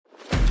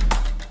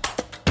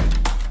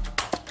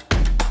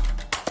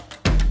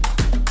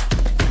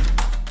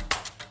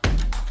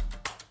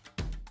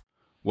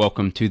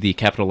Welcome to the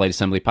Capital Light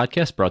Assembly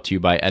podcast brought to you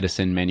by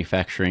Edison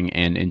Manufacturing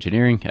and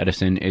Engineering.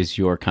 Edison is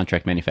your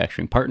contract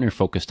manufacturing partner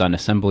focused on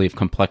assembly of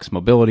complex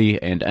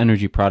mobility and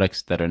energy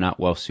products that are not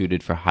well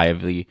suited for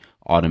highly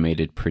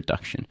automated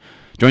production.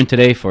 Joined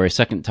today for a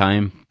second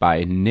time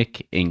by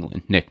Nick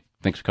England. Nick,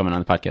 thanks for coming on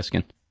the podcast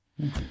again.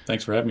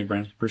 Thanks for having me,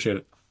 Brandon. Appreciate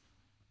it.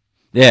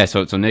 Yeah,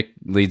 so Nick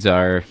leads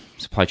our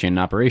supply chain and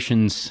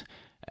operations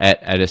at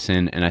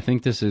Edison, and I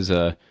think this is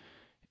a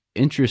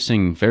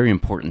interesting, very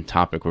important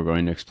topic we're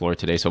going to explore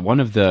today. So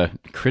one of the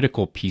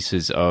critical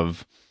pieces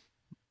of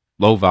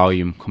low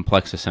volume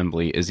complex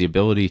assembly is the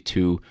ability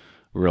to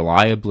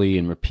reliably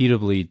and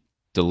repeatably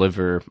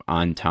deliver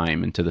on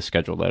time and to the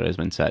schedule that has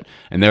been set.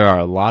 And there are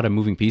a lot of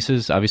moving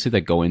pieces, obviously,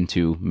 that go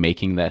into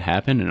making that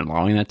happen and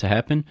allowing that to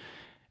happen.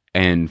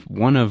 And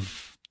one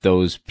of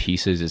those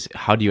pieces is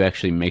how do you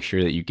actually make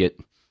sure that you get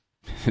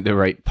the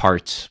right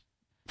parts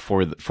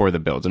for the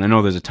builds. And I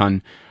know there's a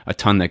ton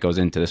that goes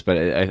into this, but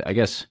I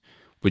guess,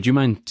 would you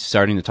mind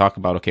starting to talk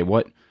about, okay,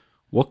 what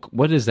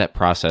is that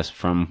process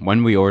from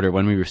when we order,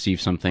 when we receive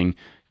something,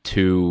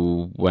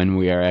 to when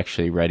we are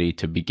actually ready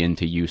to begin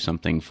to use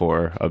something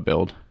for a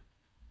build?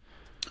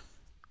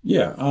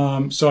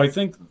 Yeah. So I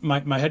think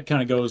my head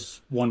kind of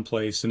goes one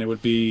place, and it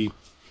would be,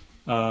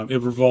 it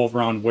would revolve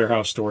around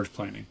warehouse storage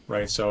planning,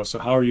 right? So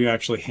how are you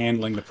actually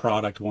handling the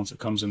product once it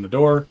comes in the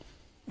door?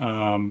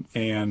 And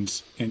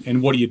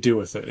what do you do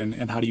with it,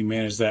 and how do you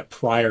manage that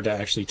prior to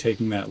actually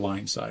taking that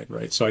line side,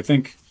 right? So I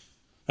think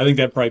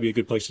that'd probably be a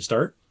good place to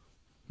start.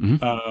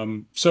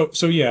 Mm-hmm.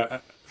 So yeah,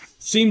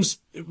 seems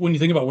when you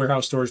think about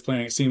warehouse storage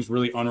planning, it seems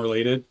really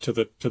unrelated to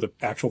the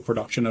actual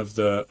production of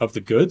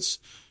the goods,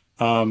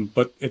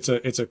 but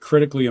it's a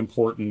critically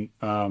important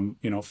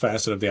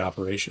facet of the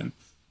operation.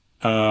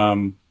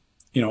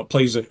 It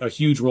plays a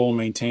huge role in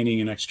maintaining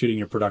and executing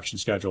your production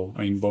schedule.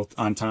 I mean, both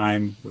on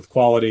time with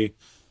quality.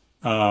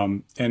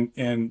 And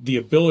the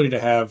ability to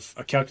have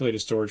a calculated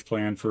storage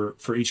plan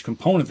for each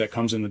component that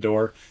comes in the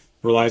door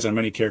relies on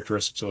many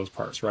characteristics of those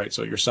parts, right?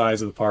 So your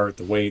size of the part,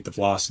 the weight, the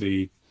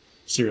velocity,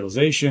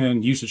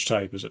 serialization, usage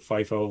type. Is it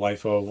FIFO,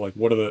 LIFO? Like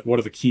what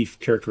are the key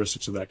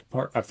characteristics of that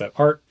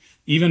part?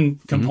 Even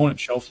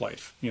component shelf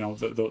life.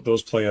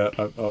 Those play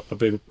a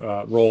big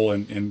role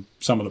in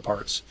some of the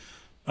parts.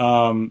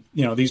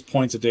 These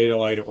points of data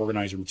allow you to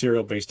organize your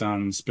material based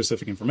on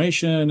specific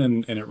information,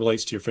 and it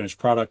relates to your finished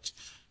product.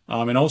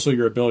 And also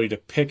your ability to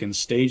pick and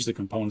stage the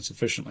components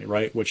efficiently,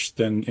 right? Which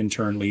then in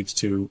turn leads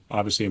to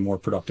obviously a more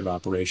productive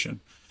operation.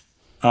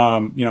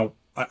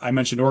 I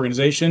mentioned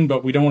organization,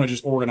 but we don't want to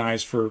just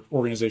organize for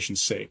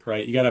organization's sake,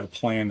 right? You got to have a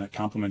plan that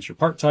complements your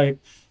part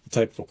type, the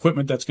type of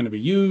equipment that's going to be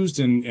used,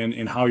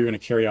 and how you're going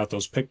to carry out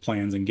those pick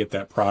plans and get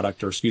that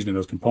product, or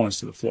those components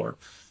to the floor.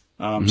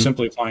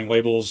 Simply applying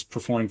labels,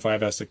 performing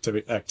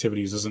 5S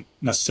activities isn't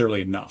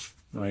necessarily enough,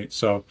 right?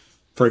 So,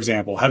 for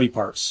example, heavy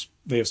parts.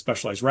 They have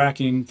specialized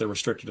racking. They're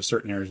restricted to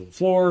certain areas of the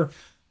floor.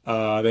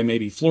 They may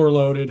be floor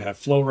loaded, have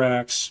flow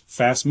racks,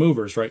 fast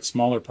movers, right?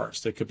 Smaller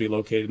parts. They could be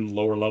located in the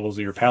lower levels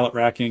of your pallet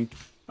racking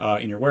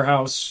in your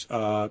warehouse,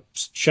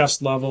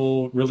 chest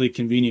level, really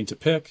convenient to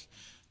pick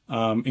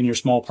in your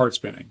small part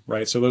spinning,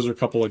 right? So those are a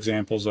couple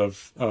examples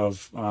of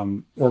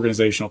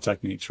organizational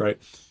techniques, right?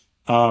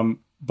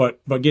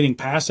 But getting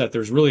past that,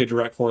 there's really a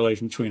direct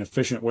correlation between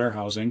efficient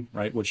warehousing,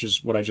 right, which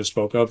is what I just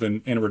spoke of,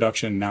 and a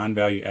reduction in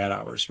non-value add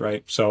hours,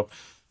 right? So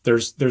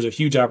there's a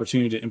huge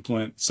opportunity to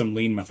implement some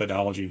lean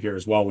methodology here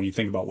as well when you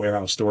think about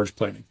warehouse storage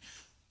planning.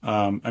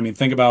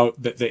 Think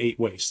about the 8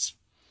 wastes.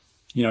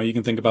 You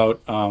can think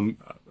about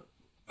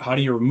how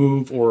do you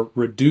remove or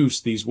reduce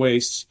these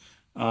wastes,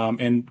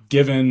 and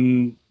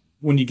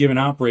when you give an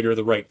operator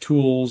the right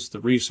tools, the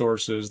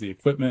resources, the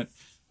equipment,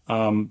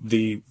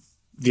 the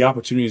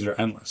opportunities are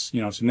endless.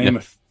 To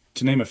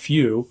name a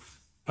few.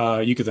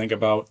 You could think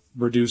about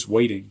reduce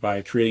weighting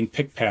by creating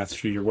pick paths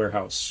through your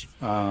warehouse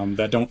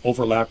that don't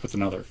overlap with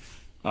another.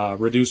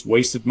 Reduce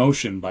wasted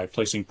motion by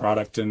placing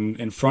product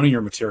in front of your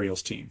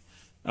materials team.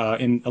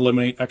 And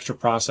eliminate extra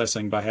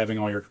processing by having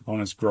all your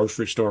components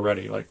grocery store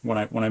ready. Like when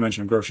I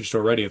mention grocery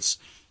store ready, it's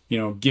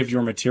give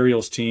your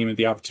materials team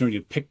the opportunity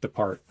to pick the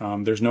part.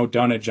 There's no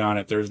dunnage on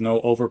it. There's no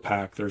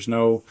overpack. There's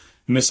no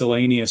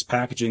miscellaneous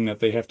packaging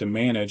that they have to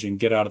manage and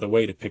get out of the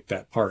way to pick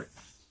that part.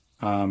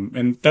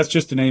 And that's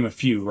just to name a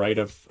few, right?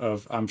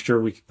 Of I'm sure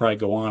we could probably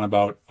go on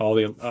about all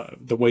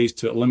the ways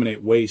to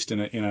eliminate waste in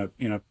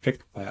a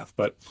pick path,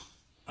 but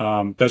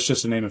that's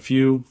just to name a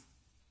few.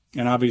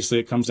 And obviously,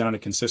 it comes down to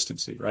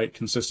consistency, right?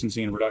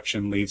 Consistency and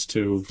reduction leads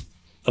to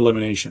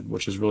elimination,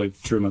 which is really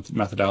true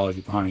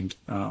methodology behind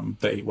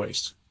the 8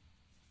 wastes.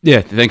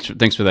 Yeah,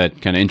 thanks for that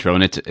kind of intro.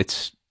 And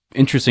it's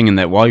interesting in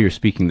that while you're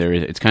speaking there,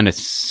 it's kind of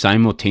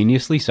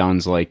simultaneously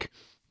sounds like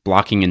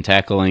blocking and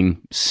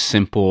tackling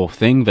simple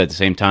thing, but at the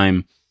same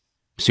time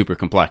super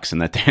complex,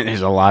 and that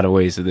there's a lot of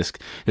ways that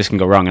this can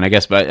go wrong. And I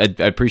guess, but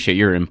I appreciate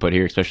your input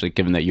here, especially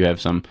given that you have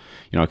some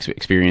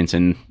experience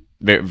in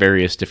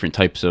various different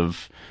types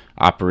of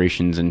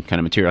operations and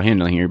kind of material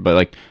handling here. But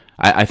like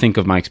I think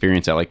of my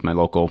experience at like my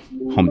local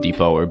Home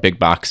Depot or big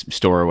box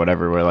store or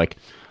whatever, where like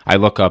I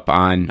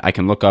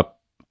can look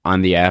up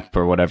on the app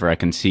or whatever, I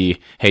can see,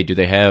 hey, do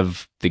they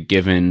have the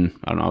given,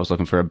 I don't know, I was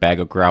looking for a bag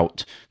of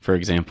grout, for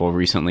example,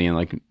 recently, and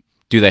like,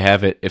 do they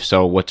have it? If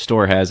so, what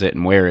store has it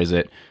and where is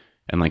it?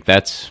 And like,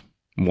 that's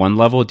one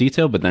level of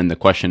detail. But then the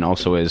question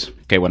also is,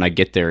 okay, when I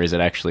get there, is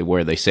it actually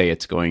where they say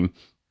it's going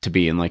to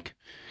be? And like,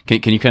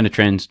 can you kind of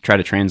try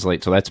to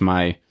translate? So that's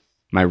my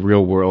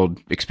real world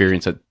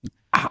experience.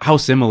 How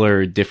similar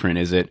or different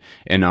is it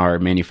in our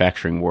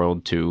manufacturing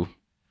world to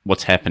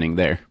what's happening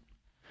there?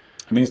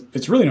 I mean,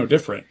 it's really no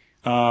different.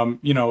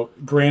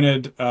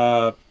 Granted,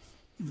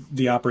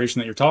 the operation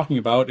that you're talking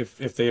about,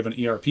 if they have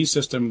an ERP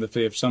system, if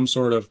they have some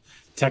sort of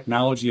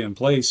technology in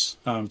place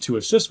to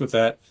assist with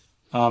that,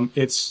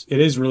 it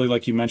is really,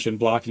 like you mentioned,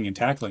 blocking and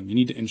tackling. You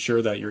need to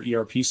ensure that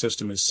your ERP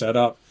system is set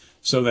up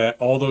so that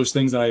all those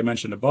things that I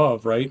mentioned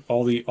above, right,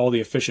 all the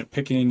efficient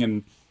picking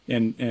and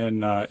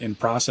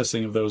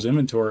processing of those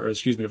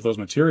of those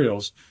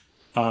materials.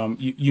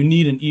 You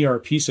need an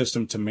ERP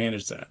system to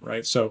manage that,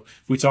 right? So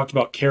we talked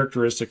about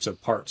characteristics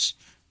of parts.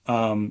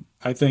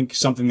 I think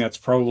something that's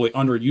probably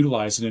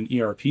underutilized in an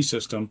ERP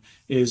system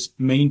is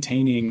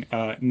maintaining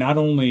not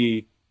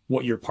only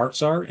what your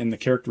parts are and the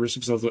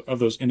characteristics of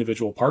those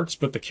individual parts,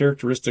 but the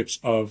characteristics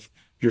of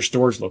your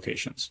storage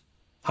locations.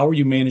 How are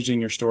you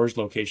managing your storage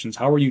locations?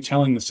 How are you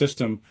telling the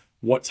system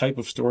what type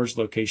of storage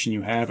location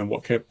you have and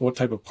what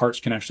type of parts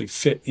can actually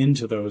fit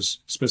into those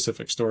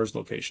specific storage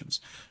locations?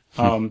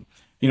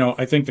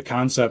 I think the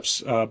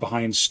concepts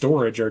behind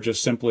storage are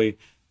just simply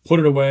put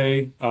it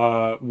away.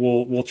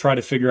 We'll try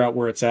to figure out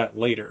where it's at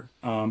later.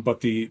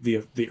 But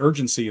the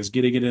urgency is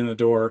getting it in the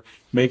door,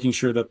 making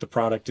sure that the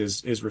product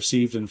is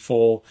received in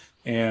full,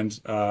 and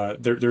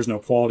there's no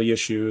quality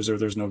issues or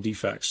there's no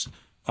defects.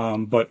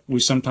 But we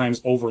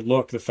sometimes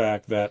overlook the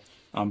fact that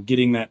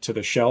getting that to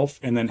the shelf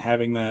and then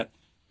having that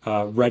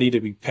ready to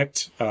be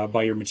picked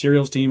by your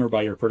materials team or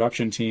by your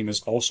production team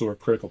is also a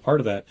critical part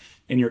of that.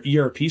 And your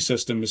ERP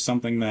system is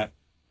something that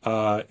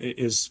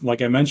is,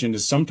 like I mentioned,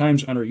 is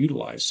sometimes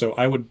underutilized. So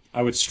I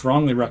would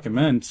strongly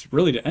recommend,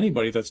 really, to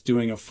anybody that's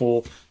doing a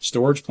full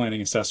storage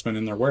planning assessment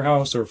in their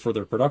warehouse or for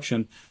their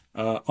production,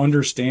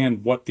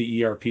 understand what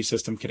the ERP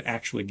system can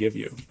actually give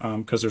you,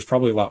 because there's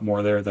probably a lot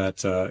more there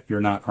that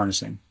you're not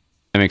harnessing.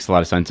 That makes a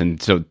lot of sense.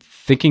 And so,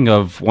 thinking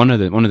of one of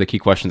the key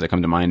questions that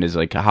come to mind is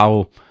like,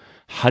 how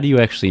do you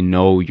actually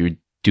know you're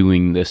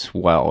doing this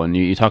well? And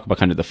you talk about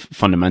kind of the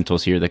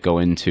fundamentals here that go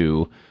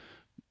into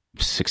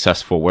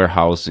successful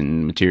warehousing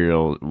and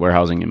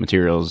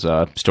materials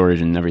storage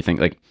and everything.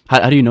 Like,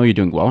 how do you know you're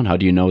doing well, and how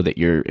do you know that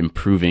you're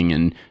improving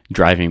and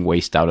driving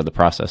waste out of the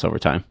process over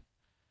time?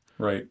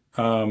 Right.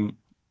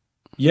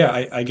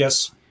 I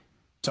guess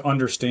to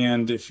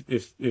understand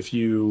if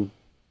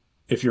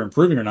you're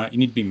improving or not, you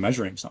need to be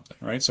measuring something,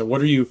 right? So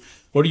what are you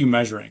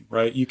measuring,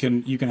 right? You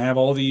can have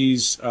all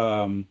these,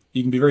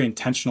 you can be very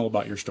intentional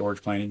about your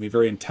storage planning, be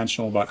very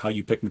intentional about how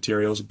you pick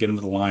materials and get them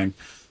to the line.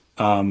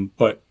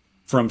 But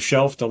from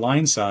shelf to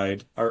line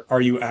side,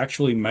 are you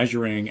actually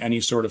measuring any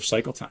sort of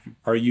cycle time?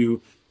 Are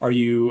you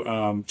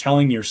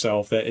telling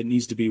yourself that it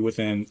needs to be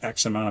within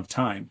X amount of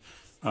time?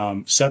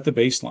 Set the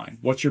baseline.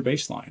 What's your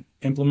baseline?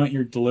 Implement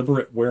your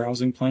deliberate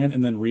warehousing plan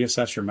and then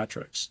reassess your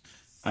metrics.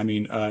 I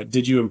mean,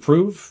 did you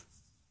improve?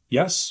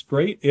 Yes,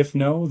 great. If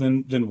no,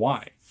 then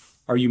why?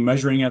 Are you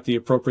measuring at the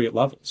appropriate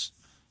levels?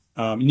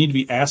 You need to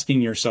be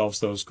asking yourselves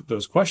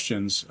those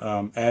questions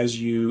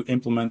as you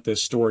implement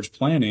this storage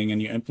planning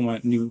and you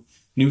implement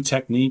new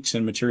techniques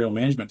and material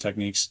management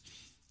techniques.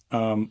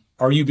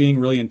 Are you being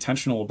really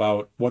intentional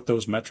about what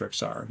those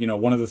metrics are?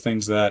 One of the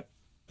things that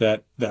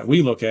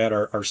we look at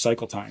are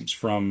cycle times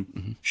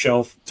from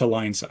shelf to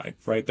line side,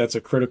 right? That's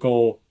a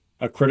critical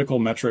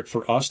metric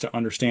for us to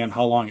understand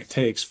how long it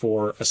takes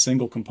for a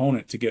single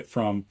component to get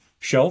from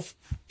shelf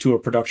to a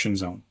production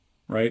zone,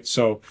 right?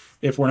 So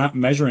if we're not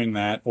measuring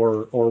that,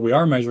 or we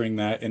are measuring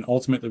that and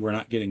ultimately we're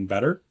not getting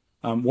better,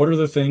 what are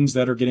the things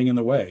that are getting in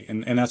the way?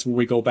 And that's where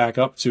we go back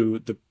up to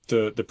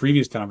the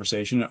previous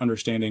conversation,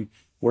 understanding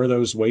where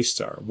those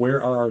wastes are.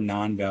 Where are our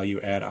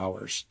non-value add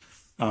hours?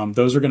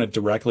 Those are going to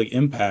directly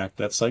impact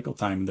that cycle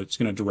time. That's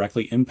going to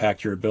directly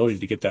impact your ability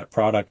to get that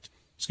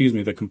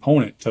the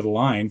component to the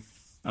line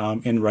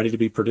and ready to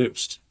be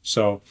produced.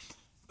 So,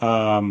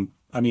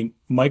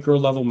 micro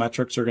level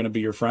metrics are going to be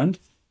your friend,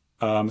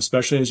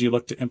 especially as you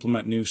look to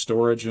implement new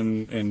storage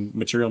and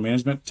material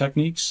management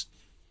techniques.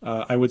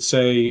 I would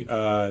say,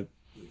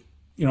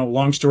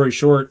 long story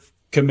short,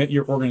 commit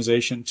your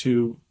organization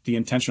to the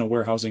intentional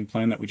warehousing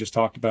plan that we just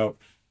talked about.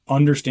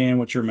 Understand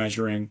what you're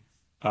measuring,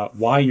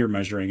 why you're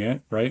measuring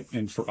it, right?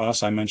 And for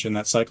us, I mentioned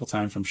that cycle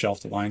time from shelf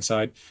to line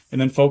side, and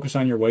then focus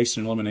on your waste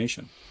and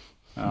elimination.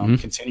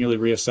 Continually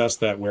reassess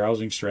that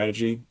warehousing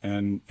strategy,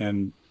 and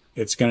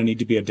it's going to need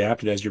to be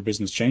adapted as your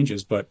business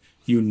changes, but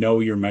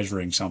you're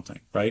measuring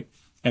something, right?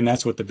 And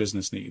that's what the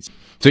business needs.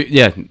 So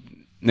yeah,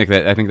 Nick,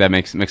 I think that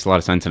makes a lot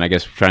of sense. And I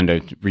guess trying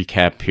to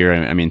recap here,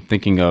 I mean,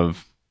 thinking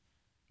of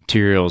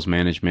materials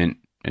management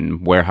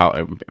and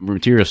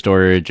material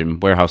storage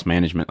and warehouse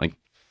management, like,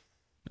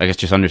 I guess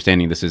just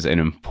understanding this is an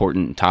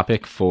important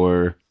topic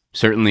for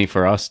certainly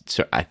for us,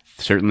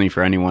 certainly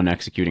for anyone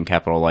executing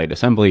capital light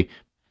assembly,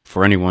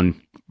 for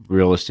anyone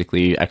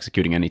realistically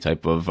executing any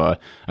type of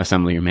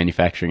assembly or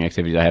manufacturing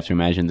activities, I have to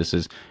imagine this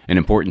is an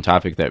important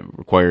topic that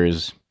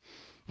requires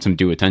some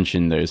due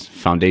attention. There's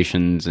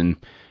foundations and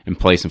in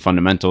place and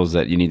fundamentals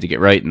that you need to get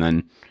right. And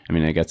then, I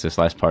mean, I guess this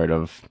last part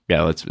of,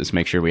 let's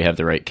make sure we have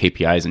the right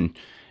KPIs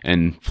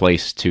in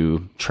place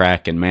to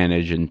track and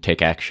manage and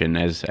take action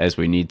as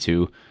we need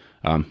to,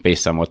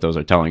 based on what those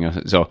are telling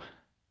us. So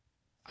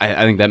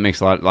I think that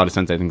makes a lot of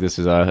sense. I think this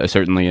is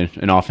certainly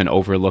an often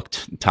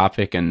overlooked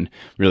topic, and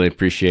really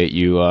appreciate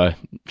you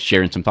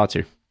sharing some thoughts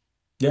here.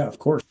 Yeah, of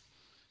course.